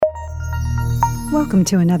Welcome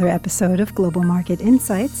to another episode of Global Market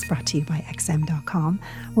Insights, brought to you by XM.com,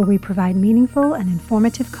 where we provide meaningful and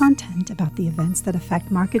informative content about the events that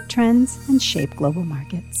affect market trends and shape global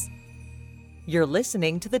markets. You're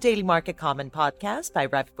listening to the Daily Market Comment podcast by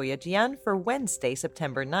Rafi Boyadjian for Wednesday,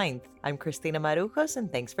 September 9th. I'm Christina Marujos,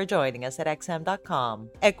 and thanks for joining us at XM.com.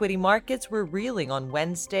 Equity markets were reeling on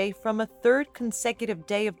Wednesday from a third consecutive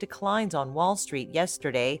day of declines on Wall Street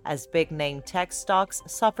yesterday, as big-name tech stocks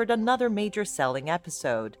suffered another major selling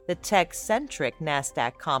episode. The tech-centric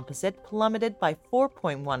NASDAQ composite plummeted by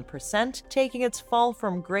 4.1%, taking its fall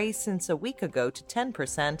from gray since a week ago to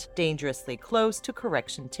 10%, dangerously close to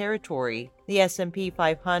correction territory. The S&P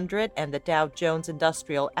 500 and the Dow Jones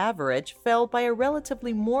Industrial Average fell by a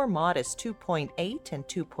relatively more modest 2.8% and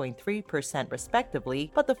 2.3%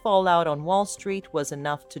 respectively, but the fallout on Wall Street was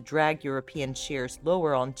enough to drag European shares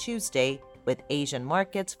lower on Tuesday, with Asian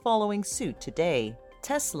markets following suit today.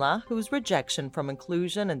 Tesla, whose rejection from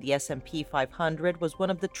inclusion in the S&P 500 was one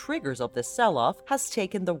of the triggers of this sell-off, has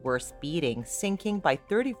taken the worst beating, sinking by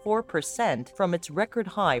 34% from its record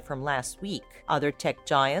high from last week. Other tech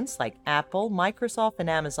giants like Apple, Microsoft, and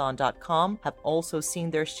Amazon.com have also seen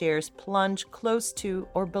their shares plunge close to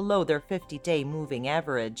or below their 50-day moving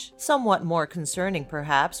average. Somewhat more concerning,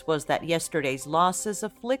 perhaps, was that yesterday's losses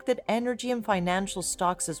afflicted energy and financial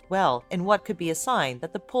stocks as well, in what could be a sign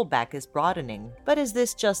that the pullback is broadening. But is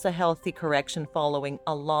this just a healthy correction following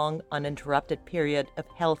a long, uninterrupted period of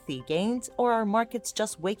healthy gains, or are markets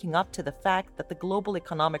just waking up to the fact that the global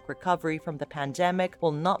economic recovery from the pandemic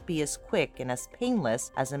will not be as quick and as painless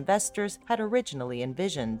as investors had originally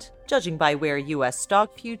envisioned? Judging by where U.S.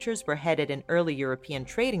 stock futures were headed in early European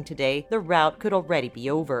trading today, the rout could already be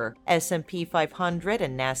over. S&P 500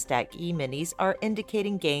 and NASDAQ E-minis are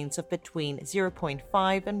indicating gains of between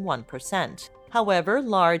 0.5 and 1%. However,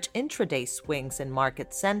 large intraday swings in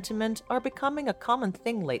market sentiment are becoming a common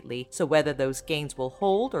thing lately, so whether those gains will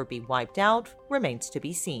hold or be wiped out remains to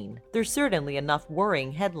be seen. There's certainly enough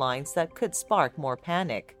worrying headlines that could spark more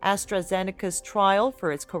panic. AstraZeneca's trial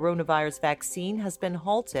for its coronavirus vaccine has been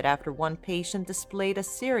halted after one patient displayed a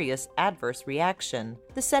serious adverse reaction.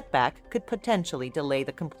 The setback could potentially delay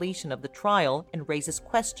the completion of the trial and raises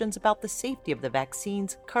questions about the safety of the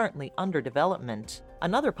vaccines currently under development.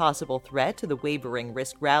 Another possible threat to the wavering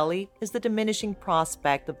risk rally is the diminishing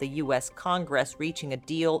prospect of the U.S. Congress reaching a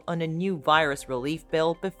deal on a new virus relief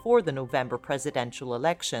bill before the November presidential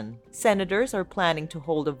election. Senators are planning to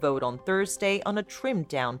hold a vote on Thursday on a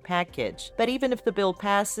trimmed-down package. But even if the bill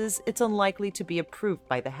passes, it's unlikely to be approved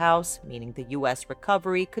by the House, meaning the U.S.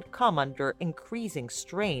 recovery could come under increasing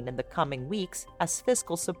strain in the coming weeks as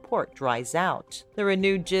fiscal support dries out. The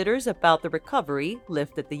renewed jitters about the recovery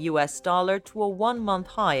lifted the U.S. dollar to a one-month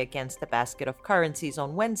high against the basket of currencies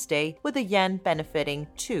on Wednesday, with the yen benefiting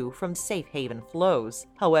too from safe haven flows.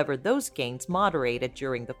 However, those gains moderated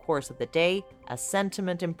during the course of the day as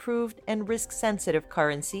sentiment improved and risk-sensitive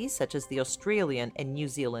currencies such as the Australian and New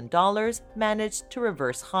Zealand dollars managed to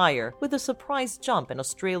reverse higher, with a surprise jump in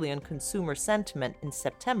Australian consumer sentiment in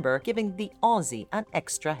September giving the Aussie an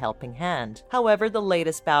extra helping hand. However, the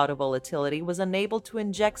latest bout of volatility was unable to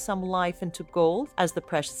inject some life into gold, as the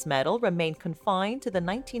precious metal remained confined to the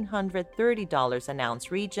 $1,930 an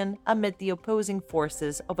ounce region amid the opposing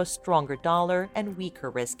forces of a stronger dollar and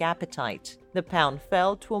weaker risk appetite. The pound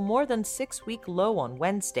fell to a more than 6-week low on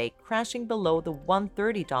Wednesday, crashing below the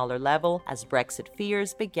 $130 level as Brexit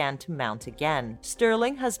fears began to mount again.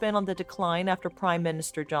 Sterling has been on the decline after Prime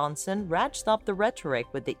Minister Johnson ratcheted up the rhetoric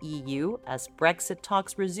with the EU as Brexit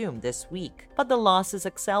talks resumed this week. But the losses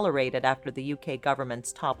accelerated after the UK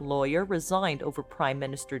government's top lawyer resigned over Prime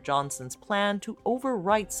Minister Johnson's plan to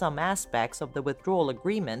overwrite some aspects of the withdrawal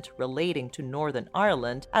agreement relating to Northern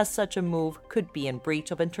Ireland, as such a move could be in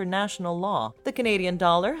breach of international law. The Canadian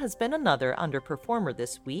dollar has been another underperformer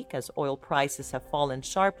this week as oil prices have fallen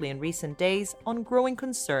sharply in recent days on growing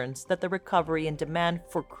concerns that the recovery in demand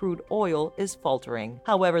for crude oil is faltering.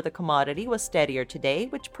 However, the commodity was steadier today,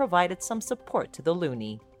 which provided some support to the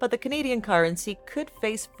loonie. But the Canadian currency could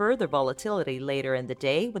face further volatility later in the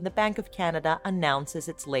day when the Bank of Canada announces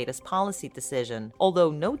its latest policy decision. Although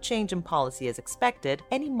no change in policy is expected,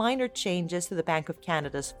 any minor changes to the Bank of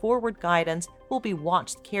Canada's forward guidance will be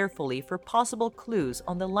watched carefully for possible clues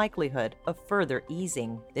on the likelihood of further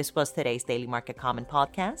easing. This was today's Daily Market Comment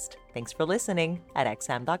podcast. Thanks for listening at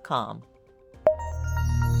XM.com.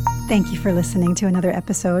 Thank you for listening to another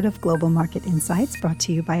episode of Global Market Insights, brought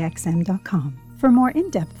to you by XM.com. For more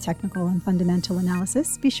in-depth technical and fundamental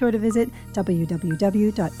analysis, be sure to visit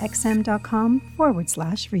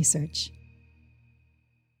www.xm.com/research.